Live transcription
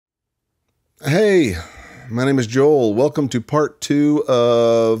Hey, my name is Joel. Welcome to part 2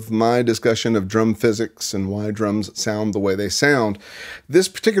 of my discussion of drum physics and why drums sound the way they sound. This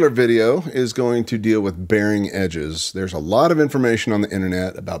particular video is going to deal with bearing edges. There's a lot of information on the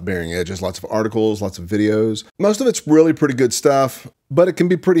internet about bearing edges, lots of articles, lots of videos. Most of it's really pretty good stuff, but it can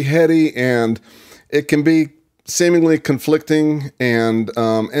be pretty heady and it can be seemingly conflicting and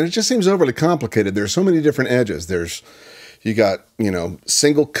it just seems overly complicated. There's so many different edges. You got,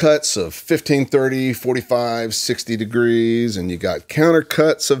 single cuts of 15, 30, 45, 60 degrees, and you got counter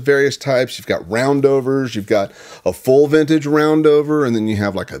cuts of various types. You've got roundovers, you've got a full vintage roundover, and then you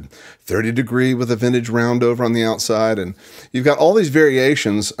have like a 30 degree with a vintage roundover on the outside. And you've got all these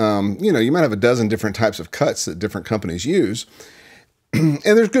variations. You might have a dozen different types of cuts that different companies use. And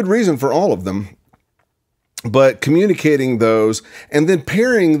there's good reason for all of them. But communicating those and then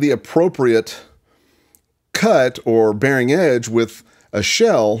pairing the appropriate cut or bearing edge with a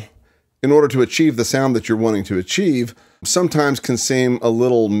shell in order to achieve the sound that you're wanting to achieve sometimes can seem a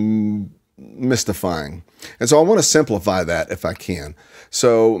little mystifying. And so I want to simplify that if I can.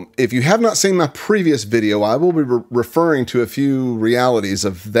 So if you have not seen my previous video, I will be referring to a few realities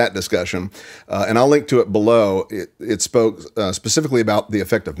of that discussion, and I'll link to it below. It spoke specifically about the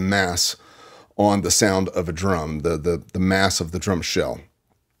effect of mass on the sound of a drum, the mass of the drum shell.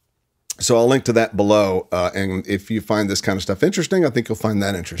 So I'll link to that below, and if you find this kind of stuff interesting, I think you'll find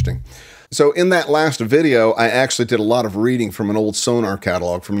that interesting. So in that last video, I actually did a lot of reading from an old Sonar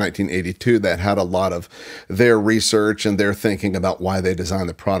catalog from 1982 that had a lot of their research and their thinking about why they designed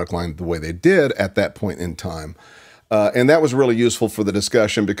the product line the way they did at that point in time. And that was really useful for the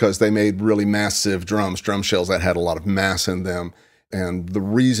discussion because they made really massive drum shells that had a lot of mass in them. And the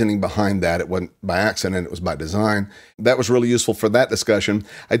reasoning behind that, it wasn't by accident, it was by design. That was really useful for that discussion.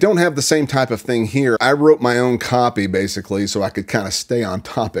 I don't have the same type of thing here. I wrote my own copy, basically, so I could kind of stay on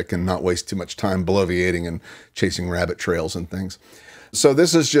topic and not waste too much time bloviating and chasing rabbit trails and things. So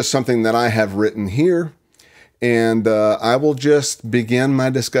this is just something that I have written here, and I will just begin my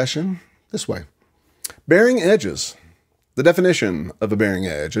discussion this way. Bearing edges. The definition of a bearing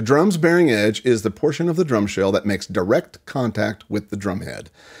edge. A drum's bearing edge is the portion of the drum shell that makes direct contact with the drum head.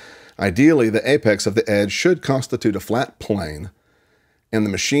 Ideally, the apex of the edge should constitute a flat plane, and the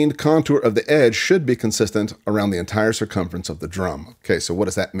machined contour of the edge should be consistent around the entire circumference of the drum. Okay, so what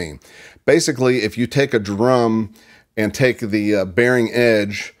does that mean? Basically, if you take a drum and take the bearing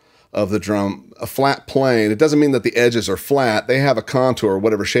edge of the drum, a flat plane, it doesn't mean that the edges are flat. They have a contour,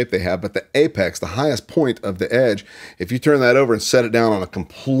 whatever shape they have, but the apex, the highest point of the edge, if you turn that over and set it down on a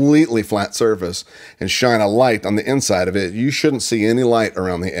completely flat surface and shine a light on the inside of it, you shouldn't see any light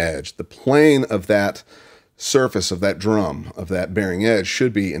around the edge. The plane of that surface of that drum, of that bearing edge,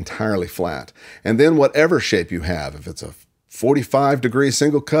 should be entirely flat. And then whatever shape you have, if it's a 45-degree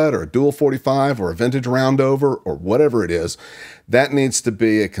single cut or a dual 45 or a vintage roundover or whatever it is, that needs to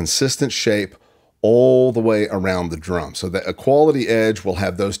be a consistent shape all the way around the drum. So that a quality edge will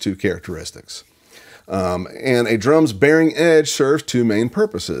have those two characteristics. And a drum's bearing edge serves two main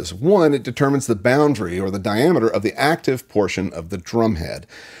purposes. One, it determines the boundary or the diameter of the active portion of the drum head.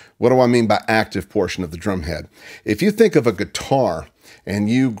 What do I mean by active portion of the drum head? If you think of a guitar and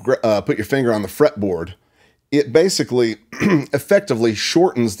you put your finger on the fretboard, it basically effectively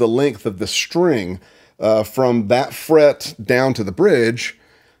shortens the length of the string from that fret down to the bridge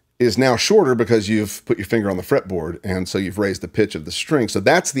is now shorter because you've put your finger on the fretboard, and so you've raised the pitch of the string. So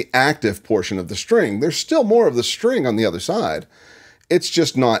that's the active portion of the string. There's still more of the string on the other side. It's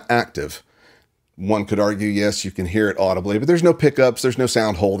just not active. One could argue, yes, you can hear it audibly, but there's no pickups, there's no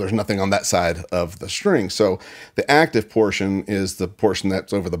sound hole, there's nothing on that side of the string. So the active portion is the portion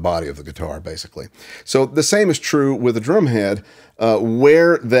that's over the body of the guitar, basically. So the same is true with a drum head.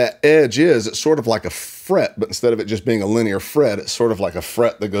 Where that edge is, it's sort of like a fret, but instead of it just being a linear fret, it's sort of like a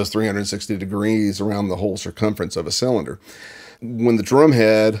fret that goes 360 degrees around the whole circumference of a cylinder. When the drum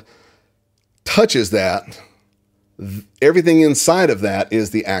head touches that, everything inside of that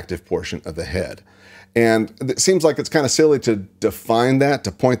is the active portion of the head. And it seems like it's kind of silly to define that,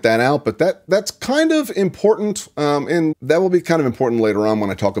 to point that out, but that's kind of important, and that will be kind of important later on when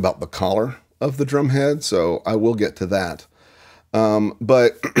I talk about the collar of the drum head, so I will get to that.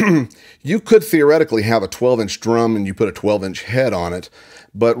 But you could theoretically have a 12-inch drum and you put a 12-inch head on it,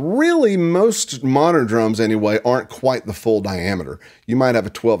 but really most modern drums anyway aren't quite the full diameter. You might have a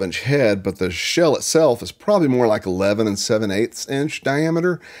 12-inch head, but the shell itself is probably more like 11 7/8 inch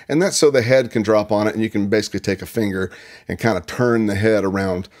diameter, and that's so the head can drop on it and you can basically take a finger and kind of turn the head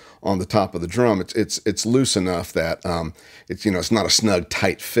around on the top of the drum. It's loose enough that it's not a snug,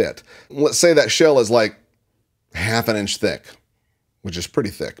 tight fit. Let's say that shell is like 1/2 inch thick, which is pretty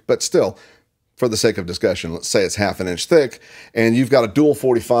thick, but still, for the sake of discussion, let's say it's 1/2 inch thick, and you've got a dual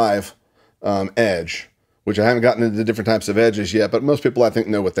 45 edge, which I haven't gotten into the different types of edges yet, but most people I think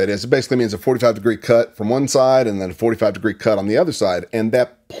know what that is. It basically means a 45-degree cut from one side and then a 45-degree cut on the other side. And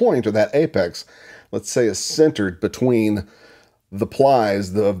that point, or that apex, let's say, is centered between the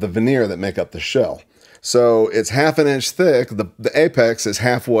plies of the veneer that make up the shell. So it's 1/2 inch thick. The apex is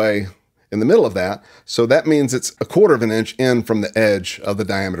halfway in the middle of that. So that means it's 1/4 inch in from the edge of the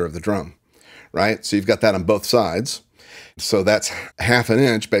diameter of the drum, right? So you've got that on both sides. So that's 1/2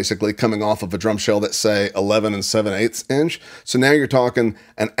 inch basically coming off of a drum shell that's, say, 11 7/8 inch. So now you're talking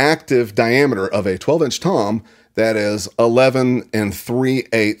an active diameter of a 12-inch tom that is 11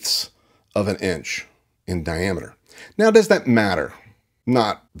 3/8 of an inch in diameter. Now, does that matter?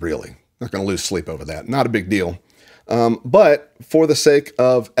 Not really. Not going to lose sleep over that. Not a big deal. But for the sake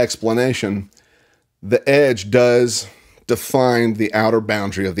of explanation, the edge does define the outer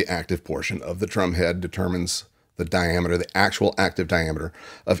boundary of the active portion of the drum head, determines the diameter, the actual active diameter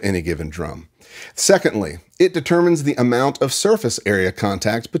of any given drum. Secondly, it determines the amount of surface area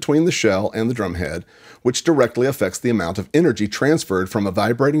contact between the shell and the drum head, which directly affects the amount of energy transferred from a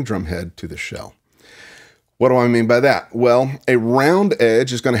vibrating drum head to the shell. What do I mean by that? Well, a round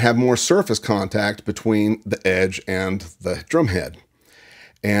edge is going to have more surface contact between the edge and the drum head.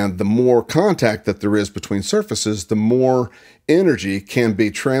 And the more contact that there is between surfaces, the more energy can be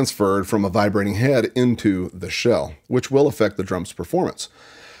transferred from a vibrating head into the shell, which will affect the drum's performance.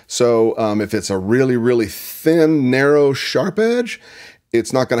 So if it's a really, really thin, narrow, sharp edge,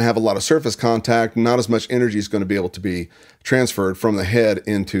 it's not going to have a lot of surface contact. Not as much energy is going to be able to be transferred from the head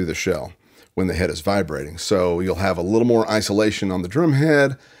into the shell when the head is vibrating. So you'll have a little more isolation on the drum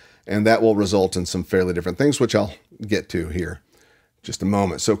head, and that will result in some fairly different things, which I'll get to here in just a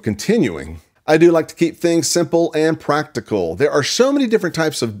moment. So continuing, I do like to keep things simple and practical. There are so many different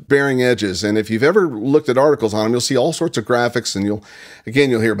types of bearing edges, and if you've ever looked at articles on them, you'll see all sorts of graphics, and you'll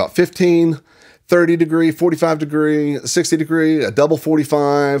hear about 15, 30 degree, 45 degree, 60 degree, a double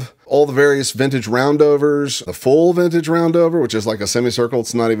 45, all the various vintage roundovers, the full vintage roundover, which is like a semicircle.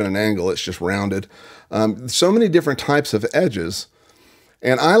 It's not even an angle, it's just rounded. So many different types of edges.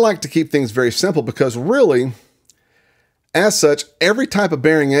 And I like to keep things very simple because really, as such, every type of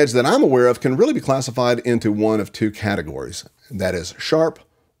bearing edge that I'm aware of can really be classified into one of two categories. That is sharp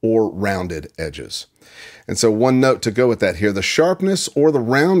or rounded edges. And so one note to go with that here, the sharpness or the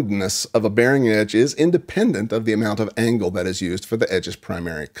roundness of a bearing edge is independent of the amount of angle that is used for the edge's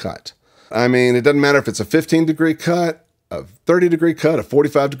primary cut. I mean, it doesn't matter if it's a 15-degree cut, a 30-degree cut, a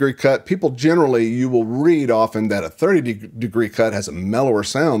 45-degree cut. People generally, you will read often that a 30-degree cut has a mellower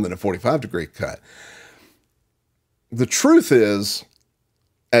sound than a 45-degree cut. The truth is,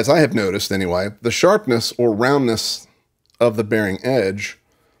 as I have noticed anyway, the sharpness or roundness of the bearing edge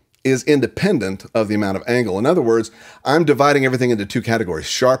is independent of the amount of angle. In other words, I'm dividing everything into two categories,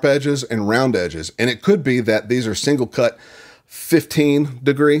 sharp edges and round edges. And it could be that these are single cut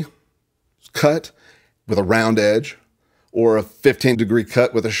 15-degree cut with a round edge, or a 15-degree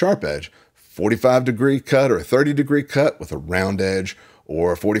cut with a sharp edge, 45-degree cut or a 30-degree cut with a round edge,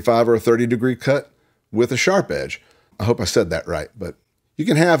 or a 45 or a 30-degree cut with a sharp edge. I hope I said that right, but you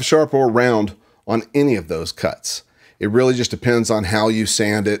can have sharp or round on any of those cuts. It really just depends on how you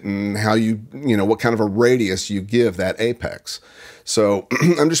sand it and how what kind of a radius you give that apex. So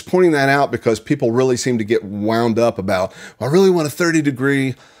I'm just pointing that out because people really seem to get wound up about, well, I really want a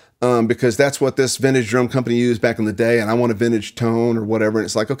 30-degree because that's what this vintage drum company used back in the day, and I want a vintage tone or whatever. And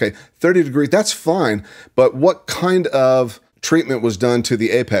it's like, okay, 30 degrees, that's fine, but what kind of treatment was done to the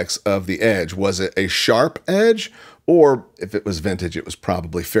apex of the edge? Was it a sharp edge? Or if it was vintage, it was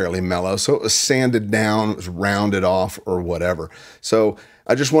probably fairly mellow. So it was sanded down, it was rounded off or whatever. So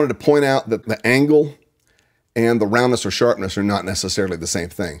I just wanted to point out that the angle and the roundness or sharpness are not necessarily the same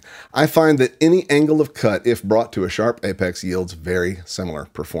thing. I find that any angle of cut, if brought to a sharp apex, yields very similar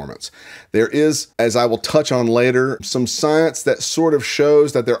performance. There is, as I will touch on later, some science that sort of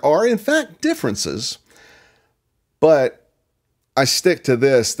shows that there are in fact differences, but I stick to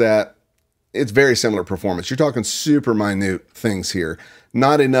this, that it's very similar performance. You're talking super minute things here,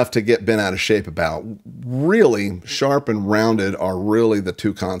 not enough to get bent out of shape about. Really, sharp and rounded are really the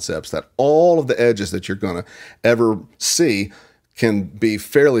two concepts that all of the edges that you're going to ever see can be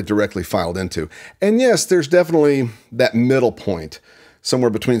fairly directly filed into. And yes, there's definitely that middle point, somewhere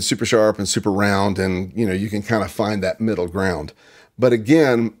between super sharp and super round, and you can kind of find that middle ground. But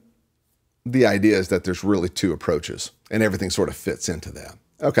again, the idea is that there's really two approaches, and everything sort of fits into that.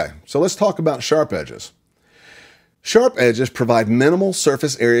 Okay, so let's talk about sharp edges. Sharp edges provide minimal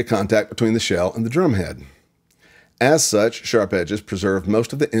surface area contact between the shell and the drum head. As such, sharp edges preserve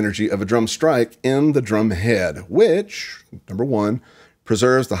most of the energy of a drum strike in the drum head, which, number one,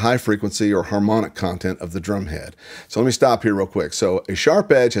 preserves the high frequency or harmonic content of the drum head. So let me stop here real quick. So a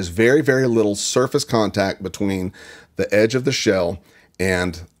sharp edge has very, very little surface contact between the edge of the shell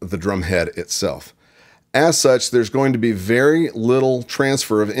and the drum head itself. As such, there's going to be very little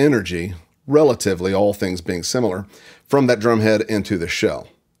transfer of energy, relatively, all things being similar, from that drum head into the shell.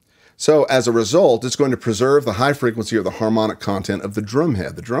 So as a result, it's going to preserve the high frequency or the harmonic content of the drum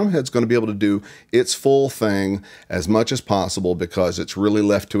head. The drum head's going to be able to do its full thing as much as possible because it's really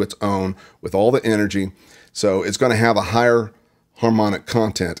left to its own with all the energy. So it's going to have a higher harmonic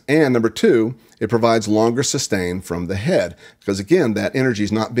content. And number two, it provides longer sustain from the head because, again, that energy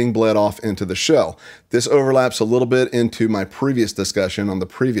is not being bled off into the shell. This overlaps a little bit into my previous discussion on the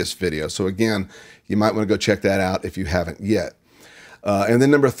previous video. So again, you might want to go check that out if you haven't yet. And then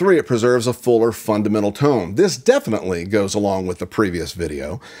number three, it preserves a fuller fundamental tone. This definitely goes along with the previous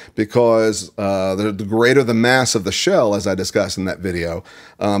video because the greater the mass of the shell, as I discussed in that video,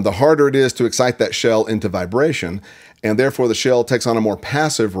 the harder it is to excite that shell into vibration. And therefore, the shell takes on a more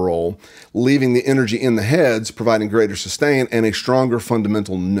passive role, leaving the energy in the heads, providing greater sustain and a stronger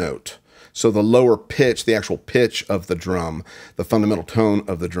fundamental note. So the lower pitch, the actual pitch of the drum, the fundamental tone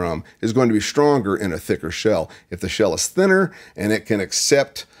of the drum is going to be stronger in a thicker shell. If the shell is thinner and it can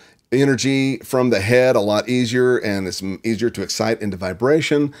accept energy from the head a lot easier and it's easier to excite into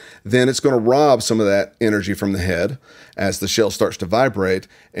vibration, then it's going to rob some of that energy from the head as the shell starts to vibrate.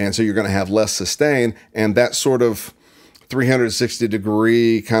 And so you're going to have less sustain, and that sort of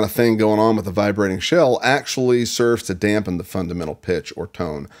 360-degree kind of thing going on with the vibrating shell actually serves to dampen the fundamental pitch or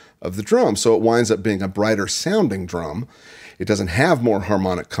tone of the drum. So it winds up being a brighter sounding drum. It doesn't have more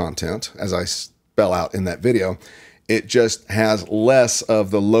harmonic content, as I spell out in that video. It just has less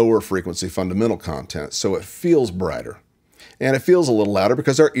of the lower frequency fundamental content. So it feels brighter. And it feels a little louder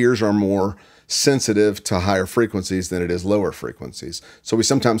because our ears are more sensitive to higher frequencies than it is lower frequencies. So we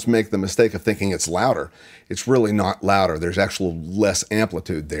sometimes make the mistake of thinking it's louder. It's really not louder. There's actually less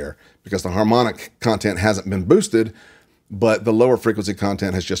amplitude there because the harmonic content hasn't been boosted, but the lower frequency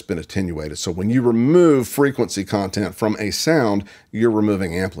content has just been attenuated. So when you remove frequency content from a sound, you're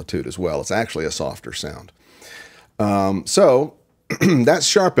removing amplitude as well. It's actually a softer sound. So that's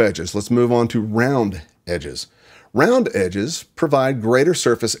sharp edges. Let's move on to round edges. Round edges provide greater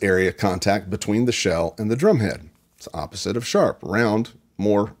surface area contact between the shell and the drum head. It's the opposite of sharp. Round,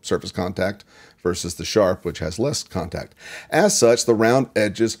 more surface contact versus the sharp, which has less contact. As such, the round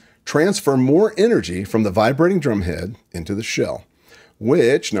edges transfer more energy from the vibrating drum head into the shell,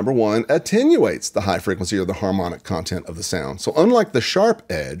 which, number one, attenuates the high frequency or the harmonic content of the sound. So unlike the sharp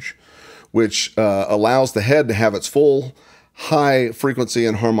edge, which allows the head to have its full high frequency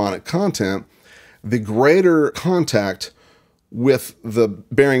and harmonic content, the greater contact with the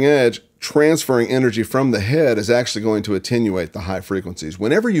bearing edge transferring energy from the head is actually going to attenuate the high frequencies.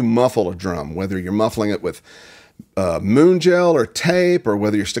 Whenever you muffle a drum, whether you're muffling it with moon gel or tape, or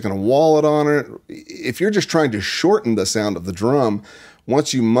whether you're sticking a wallet on it, if you're just trying to shorten the sound of the drum,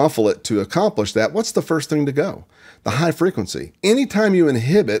 once you muffle it to accomplish that, what's the first thing to go? The high frequency. Anytime you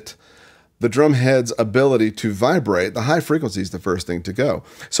inhibit the drum head's ability to vibrate, the high frequency is the first thing to go.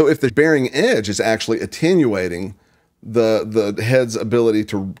 So if the bearing edge is actually attenuating the head's ability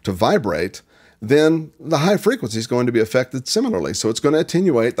to vibrate, then the high frequency is going to be affected similarly. So it's going to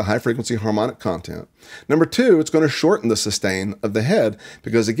attenuate the high frequency harmonic content. Number two, it's going to shorten the sustain of the head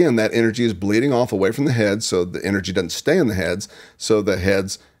because, again, that energy is bleeding off away from the head, so the energy doesn't stay in the heads, so the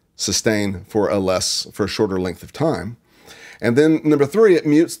heads sustain for a shorter length of time. And then number three, it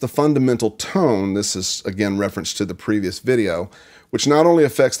mutes the fundamental tone. This is, again, reference to the previous video, which not only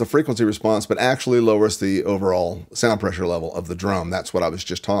affects the frequency response, but actually lowers the overall sound pressure level of the drum. That's what I was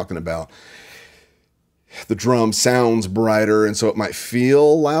just talking about. The drum sounds brighter, and so it might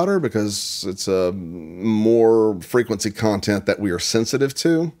feel louder because it's a more frequency content that we are sensitive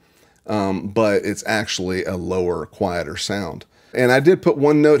to, but it's actually a lower, quieter sound. And I did put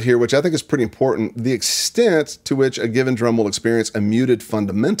one note here, which I think is pretty important. The extent to which a given drum will experience a muted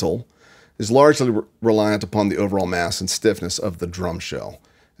fundamental is largely reliant upon the overall mass and stiffness of the drum shell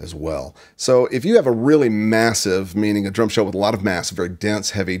as well. So if you have a really massive, meaning a drum shell with a lot of mass, a very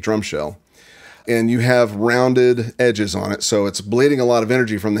dense, heavy drum shell, and you have rounded edges on it, so it's bleeding a lot of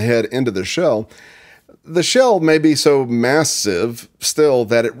energy from the head into the shell may be so massive still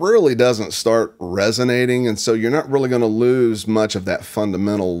that it really doesn't start resonating, and so you're not really going to lose much of that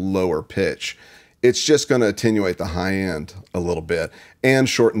fundamental lower pitch it's just going to attenuate the high end a little bit and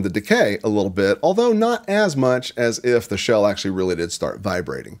shorten the decay a little bit, although not as much as if the shell actually really did start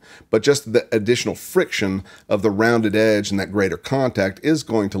vibrating. But just the additional friction of the rounded edge and that greater contact is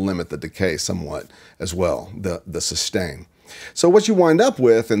going to limit the decay somewhat as well, the sustain. So what you wind up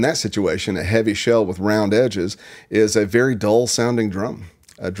with in that situation, a heavy shell with round edges, is a very dull sounding drum.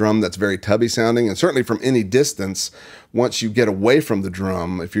 A drum that's very tubby sounding, and certainly from any distance, once you get away from the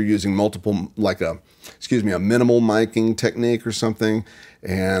drum, if you're using multiple, like a minimal miking technique or something,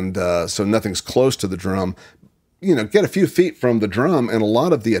 and so nothing's close to the drum, get a few feet from the drum, and a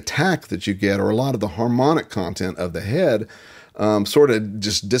lot of the attack that you get, or a lot of the harmonic content of the head, sort of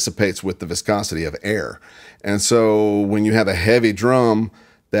just dissipates with the viscosity of air. And so when you have a heavy drum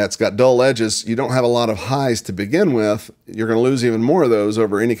that's got dull edges, you don't have a lot of highs to begin with. You're going to lose even more of those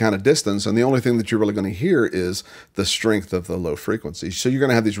over any kind of distance, and the only thing that you're really going to hear is the strength of the low frequency. So you're going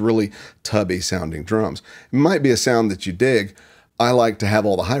to have these really tubby sounding drums. It might be a sound that you dig. I like to have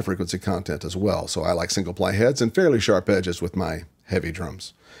all the high frequency content as well, so I like single ply heads and fairly sharp edges with my heavy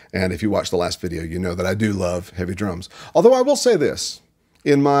drums. And if you watched the last video, you know that I do love heavy drums. Although I will say this,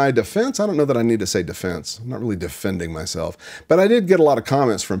 in my defense, I don't know that I need to say defense. I'm not really defending myself. But I did get a lot of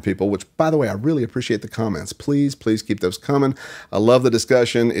comments from people, which, by the way, I really appreciate the comments. Please, please keep those coming. I love the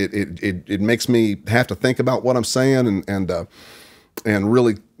discussion. It makes me have to think about what I'm saying and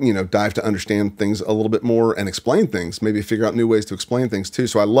really, dive to understand things a little bit more and explain things, maybe figure out new ways to explain things too.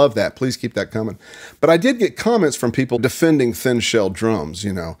 So I love that. Please keep that coming. But I did get comments from people defending thin-shelled drums,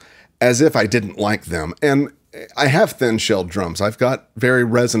 as if I didn't like them. And I have thin-shelled drums. I've got very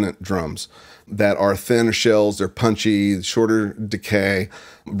resonant drums that are thin shells. They're punchy, shorter decay,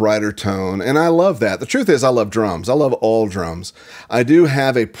 brighter tone, and I love that. The truth is I love drums. I love all drums. I do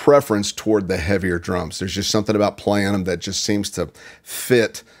have a preference toward the heavier drums. There's just something about playing them that just seems to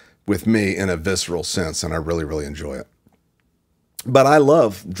fit with me in a visceral sense, and I really, really enjoy it. But I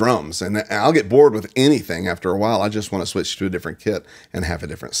love drums, and I'll get bored with anything after a while. I just want to switch to a different kit and have a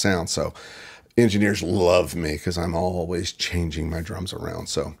different sound. So engineers love me because I'm always changing my drums around.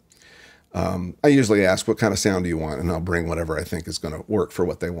 So I usually ask, what kind of sound do you want? And I'll bring whatever I think is going to work for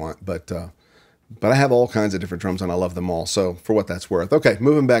what they want. But I have all kinds of different drums, and I love them all. So for what that's worth. Okay,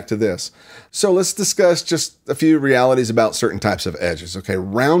 moving back to this. So let's discuss just a few realities about certain types of edges. Okay,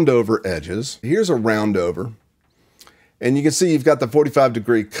 roundover edges. Here's a roundover. And you can see you've got the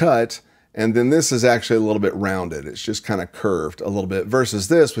 45-degree cut, and then this is actually a little bit rounded. It's just kind of curved a little bit versus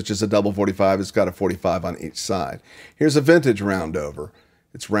this, which is a double 45. It's got a 45 on each side. Here's a vintage roundover.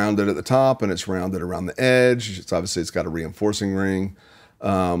 It's rounded at the top and it's rounded around the edge. It's got a reinforcing ring.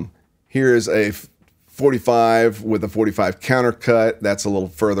 Here is a 45 with a 45 counter cut. That's a little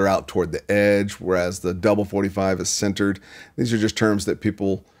further out toward the edge, whereas the double 45 is centered. These are just terms that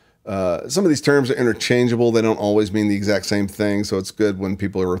people some of these terms are interchangeable. They don't always mean the exact same thing, so it's good when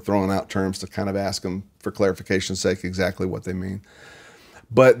people are throwing out terms to kind of ask them for clarification's sake exactly what they mean.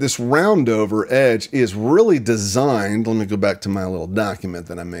 But this roundover edge is really designed, let me go back to my little document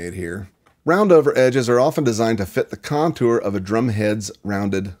that I made here. Roundover edges are often designed to fit the contour of a drum head's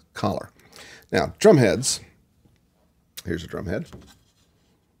rounded collar. Now, drum heads, here's a drum head.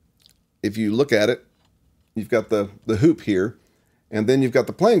 If you look at it, you've got the hoop here. And then you've got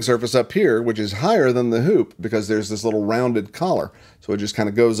the playing surface up here, which is higher than the hoop because there's this little rounded collar. So it just kind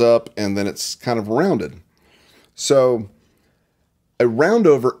of goes up and then it's kind of rounded. So a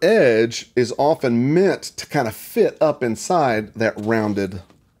roundover edge is often meant to kind of fit up inside that rounded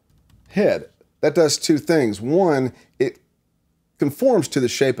head. That does two things. One, it conforms to the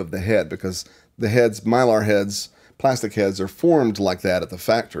shape of the head because the heads, mylar heads, plastic heads are formed like that at the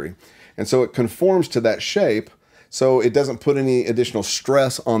factory. And so it conforms to that shape. So it doesn't put any additional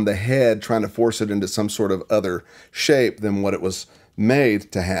stress on the head trying to force it into some sort of other shape than what it was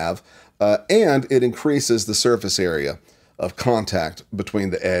made to have. And it increases the surface area of contact between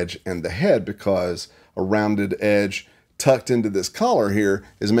the edge and the head because a rounded edge tucked into this collar here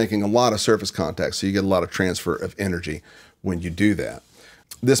is making a lot of surface contact. So you get a lot of transfer of energy when you do that.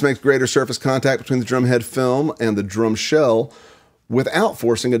 This makes greater surface contact between the drum head film and the drum shell without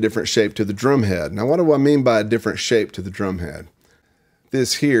forcing a different shape to the drum head. Now, what do I mean by a different shape to the drum head?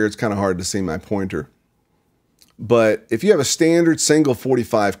 This here, it's kind of hard to see my pointer. But if you have a standard single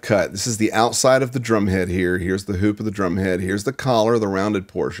 45 cut, this is the outside of the drum head here. Here's the hoop of the drum head. Here's the collar, the rounded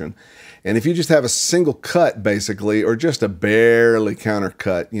portion. And if you just have a single cut, basically, or just a barely counter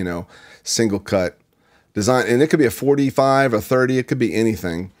cut, single cut design, and it could be a 45, a 30, it could be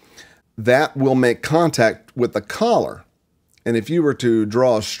anything, that will make contact with the collar. And if you were to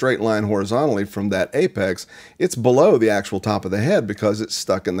draw a straight line horizontally from that apex, it's below the actual top of the head because it's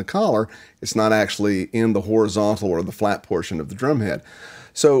stuck in the collar. It's not actually in the horizontal or the flat portion of the drum head.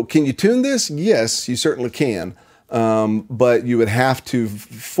 So can you tune this? Yes, you certainly can. But you would have to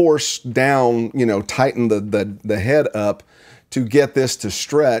force down, tighten the head up to get this to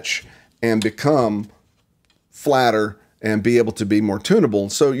stretch and become flatter and be able to be more tunable.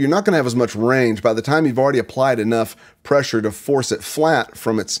 So you're not going to have as much range. By the time you've already applied enough pressure to force it flat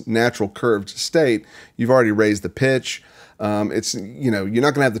from its natural curved state, you've already raised the pitch. You're not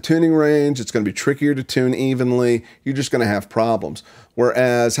going to have the tuning range. It's going to be trickier to tune evenly. You're just going to have problems.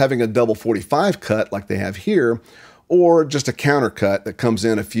 Whereas having a double 45 cut like they have here, or just a counter cut that comes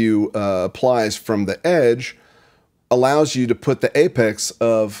in a few plies from the edge, allows you to put the apex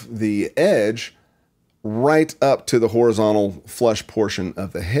of the edge right up to the horizontal flush portion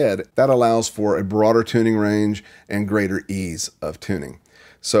of the head. That allows for a broader tuning range and greater ease of tuning.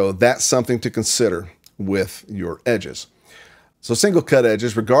 So that's something to consider with your edges. So single cut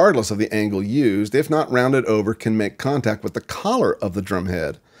edges, regardless of the angle used, if not rounded over, can make contact with the collar of the drum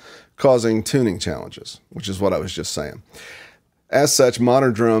head, causing tuning challenges, which is what I was just saying. As such,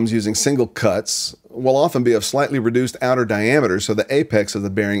 modern drums using single cuts will often be of slightly reduced outer diameter, so the apex of the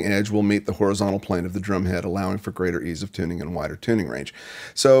bearing edge will meet the horizontal plane of the drum head, allowing for greater ease of tuning and wider tuning range.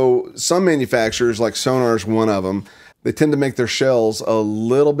 So some manufacturers, like Sonar's one of them, they tend to make their shells a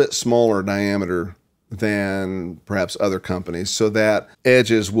little bit smaller diameter than perhaps other companies, so that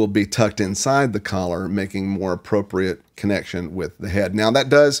edges will be tucked inside the collar, making more appropriate connection with the head. Now that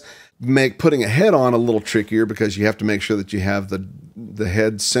does make putting a head on a little trickier because you have to make sure that you have the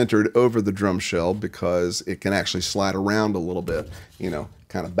head centered over the drum shell, because it can actually slide around a little bit,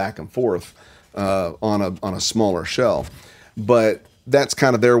 kind of back and forth on a smaller shell. But that's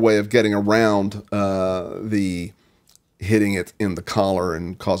kind of their way of getting around the hitting it in the collar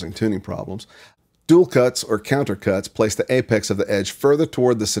and causing tuning problems. Dual cuts or counter cuts place the apex of the edge further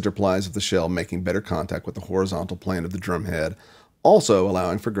toward the center plies of the shell, making better contact with the horizontal plane of the drum head, also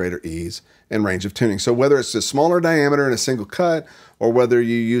allowing for greater ease and range of tuning. So whether it's a smaller diameter in a single cut, or whether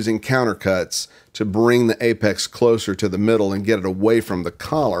you're using counter cuts to bring the apex closer to the middle and get it away from the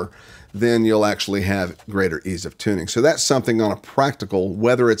collar, then you'll actually have greater ease of tuning. So that's something on a practical,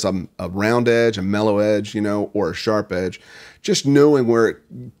 whether it's a round edge, a mellow edge, or a sharp edge, just knowing where it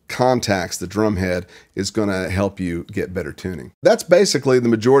contacts the drum head is going to help you get better tuning. That's basically the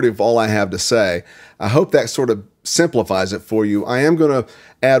majority of all I have to say. I hope that sort of simplifies it for you. I am going to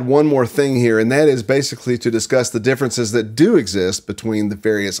add one more thing here, and that is basically to discuss the differences that do exist between the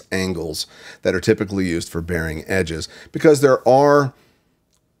various angles that are typically used for bearing edges, because there are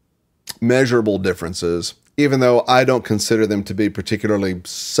measurable differences, even though I don't consider them to be particularly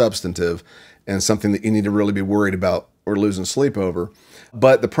substantive and something that you need to really be worried about or losing sleep over.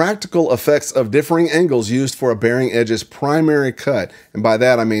 But the practical effects of differing angles used for a bearing edge's primary cut, and by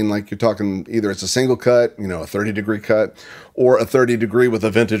that I mean like you're talking either it's a single cut, a 30-degree cut, or a 30-degree with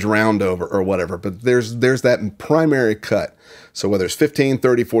a vintage roundover or whatever, but there's that primary cut. So whether it's 15,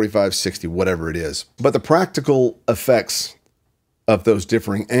 30, 45, 60, whatever it is. But the practical effects of those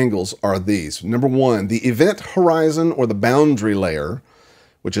differing angles are these. Number one, the event horizon or the boundary layer,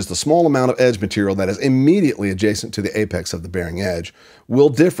 which is the small amount of edge material that is immediately adjacent to the apex of the bearing edge, will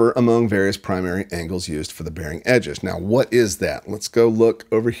differ among various primary angles used for the bearing edges. Now, what is that? Let's go look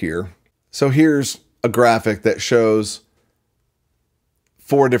over here. So here's a graphic that shows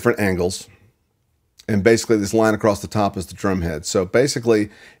 4 different angles. And basically this line across the top is the drum head. So basically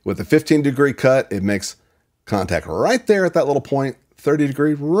with a 15-degree cut, it makes contact right there at that little point,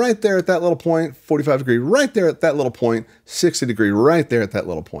 30-degree right there at that little point, 45-degree right there at that little point, 60-degree right there at that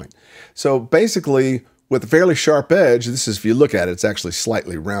little point. So basically, with a fairly sharp edge, this is, if you look at it, it's actually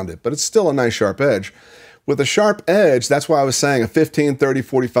slightly rounded, but it's still a nice sharp edge. With a sharp edge, that's why I was saying a 15, 30,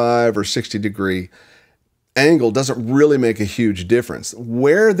 45, or 60-degree angle doesn't really make a huge difference.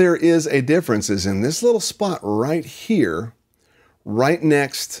 Where there is a difference is in this little spot right here, right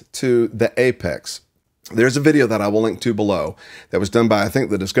next to the apex. There's a video that I will link to below that was done by, I think,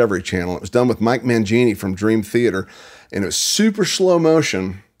 the Discovery Channel. It was done with Mike Mangini from Dream Theater, and it was super slow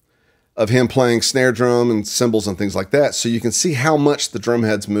motion of him playing snare drum and cymbals and things like that. So you can see how much the drum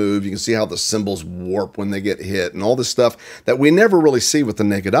heads move. You can see how the cymbals warp when they get hit and all this stuff that we never really see with the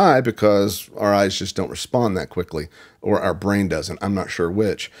naked eye because our eyes just don't respond that quickly, or our brain doesn't. I'm not sure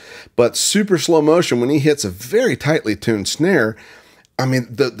which. But super slow motion, when he hits a very tightly tuned snare, I mean,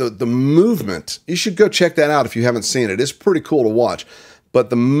 the movement, you should go check that out if you haven't seen it. It's pretty cool to watch. But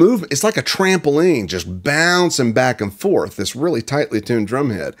the movement, it's like a trampoline, just bouncing back and forth, this really tightly tuned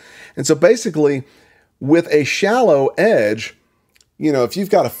drum head. And so basically, With a shallow edge, you know, if you've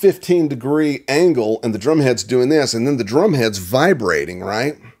got a 15-degree angle and the drum head's doing this, and then the drum head's vibrating,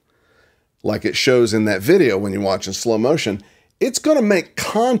 right? Like it shows in that video when you watch in slow motion, it's going to make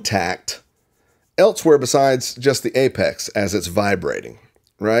contact elsewhere besides just the apex as it's vibrating,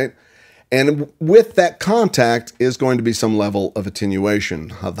 right? And with that contact is going to be some level of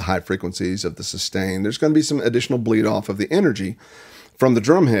attenuation of the high frequencies, of the sustain. There's going to be some additional bleed off of the energy from the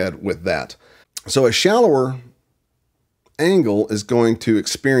drum head with that. So a shallower angle is going to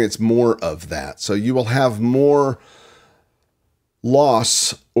experience more of that. So you will have more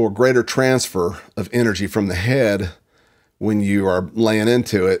loss or greater transfer of energy from the head when you are laying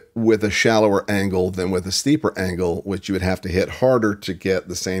into it with a shallower angle than with a steeper angle, which you would have to hit harder to get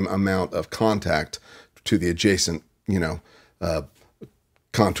the same amount of contact to the adjacent, you know,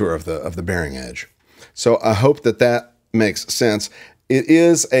 contour of the bearing edge. So I hope that that makes sense. It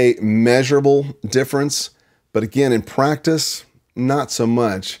is a measurable difference, but again, in practice, not so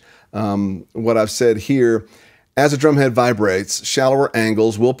much. What I've said here, as a drum head vibrates, shallower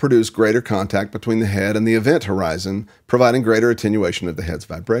angles will produce greater contact between the head and the event horizon, providing greater attenuation of the head's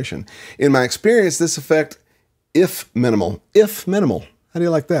vibration. In my experience, this effect, if minimal, how do you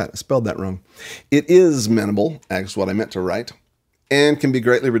like that? I spelled that wrong. It is minimal, that's what I meant to write, and can be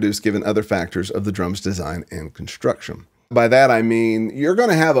greatly reduced given other factors of the drum's design and construction. By that I mean, you're going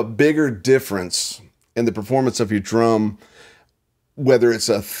to have a bigger difference in the performance of your drum, whether it's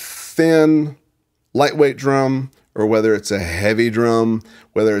a thin, lightweight drum, or whether it's a heavy drum,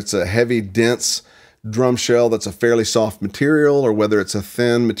 whether it's a heavy, dense drum shell that's a fairly soft material, or whether it's a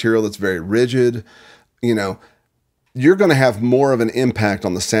thin material that's very rigid. You know, you're going to have more of an impact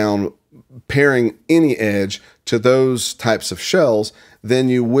on the sound pairing any edge to those types of shells than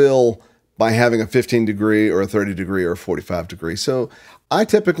you will by having a 15-degree or a 30-degree or a 45-degree. So I'm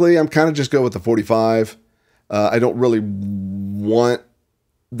kind of just go with the 45. I don't really want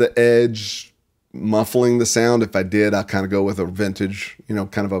the edge muffling the sound. If I did, I'll kind of go with a vintage, you know,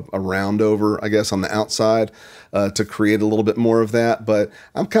 kind of a roundover, I guess, on the outside to create a little bit more of that. But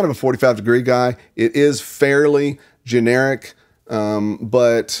I'm kind of a 45-degree guy. It is fairly generic,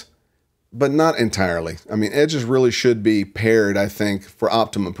 but not entirely. I mean, edges really should be paired, I think, for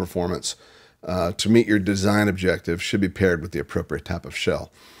optimum performance. To meet your design objective, should be paired with the appropriate type of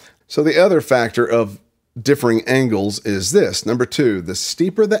shell. So the other factor of differing angles is this. Number 2, the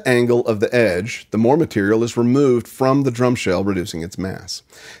steeper the angle of the edge, the more material is removed from the drum shell, reducing its mass.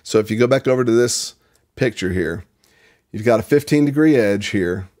 So if you go back over to this picture here, you've got a 15-degree edge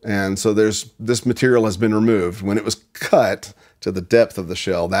here, and so this material has been removed. When it was cut to the depth of the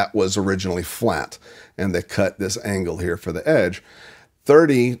shell, that was originally flat, and they cut this angle here for the edge.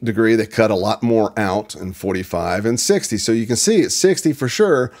 30-degree, they cut a lot more out, and 45 and 60. So you can see at 60 for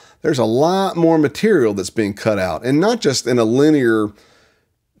sure, there's a lot more material that's being cut out, and not just in a linear,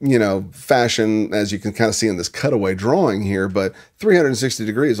 you know, fashion, as you can kind of see in this cutaway drawing here, but 360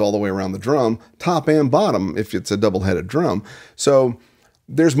 degrees all the way around the drum, top and bottom, if it's a double-headed drum. So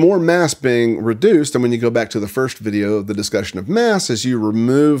there's more mass being reduced, and when you go back to the first video, the discussion of mass, as you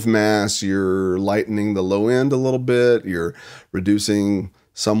remove mass, you're lightening the low end a little bit, you're reducing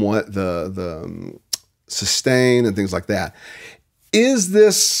somewhat the sustain and things like that. Is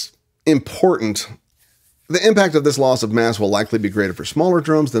this important? The impact of this loss of mass will likely be greater for smaller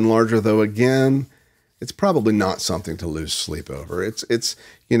drums than larger, though again, it's probably not something to lose sleep over. It's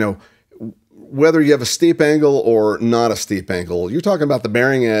you know, whether you have a steep angle or not a steep angle, you're talking about the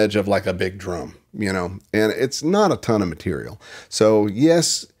bearing edge of like a big drum, you know, and it's not a ton of material. So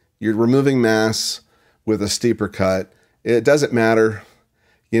yes, you're removing mass with a steeper cut. It doesn't matter,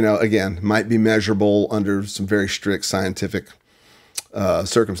 you know, again, might be measurable under some very strict scientific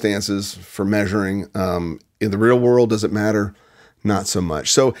circumstances for measuring. In the real world, does it matter? Not so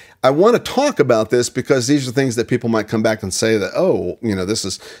much. So I want to talk about this because these are things that people might come back and say that, oh, you know, this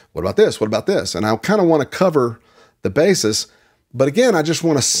is, what about this? What about this? And I kind of want to cover the basis. But again, I just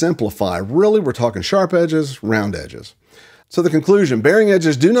want to simplify. Really, we're talking sharp edges, round edges. So the conclusion, bearing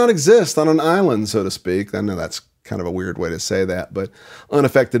edges do not exist on an island, so to speak. I know that's kind of a weird way to say that, but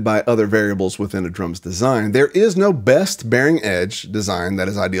unaffected by other variables within a drum's design. There is no best bearing edge design that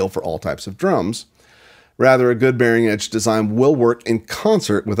is ideal for all types of drums. Rather, a good bearing edge design will work in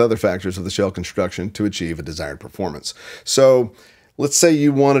concert with other factors of the shell construction to achieve a desired performance. So let's say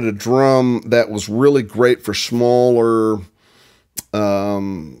you wanted a drum that was really great for smaller,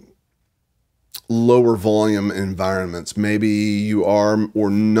 lower volume environments. Maybe you are or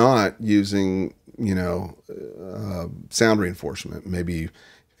not using, you know, sound reinforcement. Maybe you've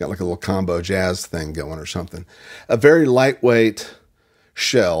got like a little combo jazz thing going or something. A very lightweight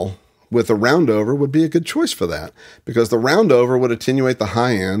shell, with a Roundover would be a good choice for that, because the Roundover would attenuate the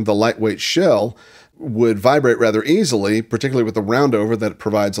high end. The lightweight shell would vibrate rather easily, particularly with the Roundover, that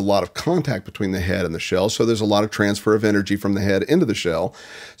provides a lot of contact between the head and the shell. So there's a lot of transfer of energy from the head into the shell.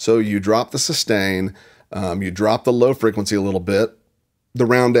 So you drop the sustain, you drop the low frequency a little bit. The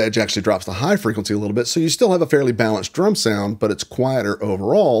round edge actually drops the high frequency a little bit. So you still have a fairly balanced drum sound, but it's quieter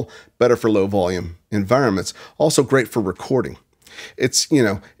overall, better for low volume environments. Also great for recording. So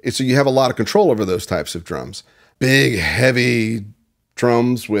you have a lot of control over those types of drums. Big, heavy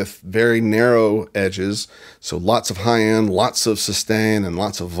drums with very narrow edges. So lots of high end, lots of sustain, and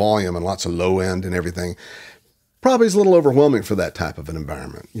lots of volume, and lots of low end and everything. Probably is a little overwhelming for that type of an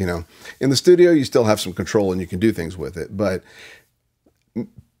environment. In the studio, you still have some control and you can do things with it, but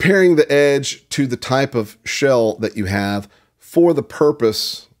pairing the edge to the type of shell that you have for the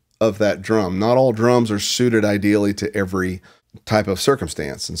purpose of that drum. Not all drums are suited ideally to every type of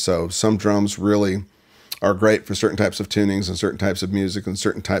circumstance. And so some drums really are great for certain types of tunings and certain types of music and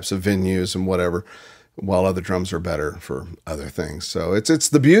certain types of venues and whatever, while other drums are better for other things. So it's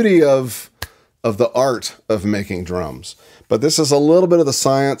the beauty of the art of making drums. But this is a little bit of the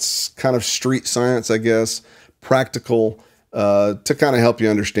science, kind of street science, I guess, practical, to kind of help you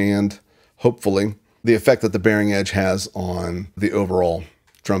understand, hopefully, the effect that the bearing edge has on the overall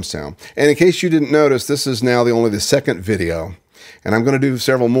drum sound. And in case you didn't notice, this is now only the second video, and I'm going to do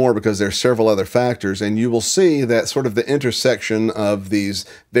several more because there's several other factors, and you will see that sort of the intersection of these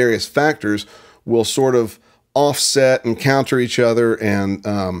various factors will sort of offset and counter each other, and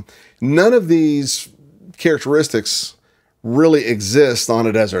none of these characteristics really exist on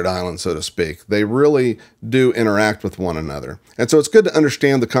a desert island, so to speak. They really do interact with one another. And so it's good to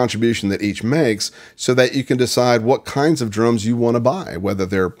understand the contribution that each makes so that you can decide what kinds of drums you want to buy, whether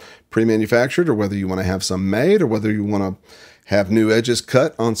they're pre-manufactured or whether you want to have some made or whether you want to have new edges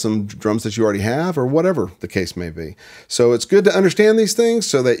cut on some drums that you already have, or whatever the case may be. So it's good to understand these things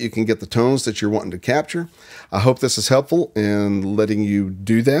so that you can get the tones that you're wanting to capture. I hope this is helpful in letting you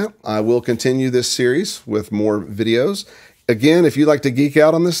do that. I will continue this series with more videos. Again, if you'd like to geek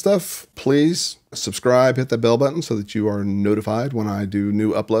out on this stuff, please subscribe, hit the bell button so that you are notified when I do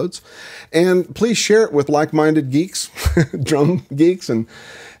new uploads. And please share it with like-minded geeks, drum geeks, and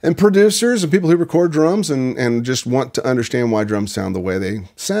producers and people who record drums and just want to understand why drums sound the way they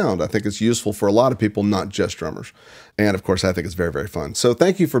sound. I think it's useful for a lot of people, not just drummers. And of course, I think it's very, very fun. So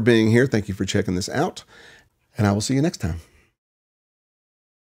thank you for being here. Thank you for checking this out. And I will see you next time.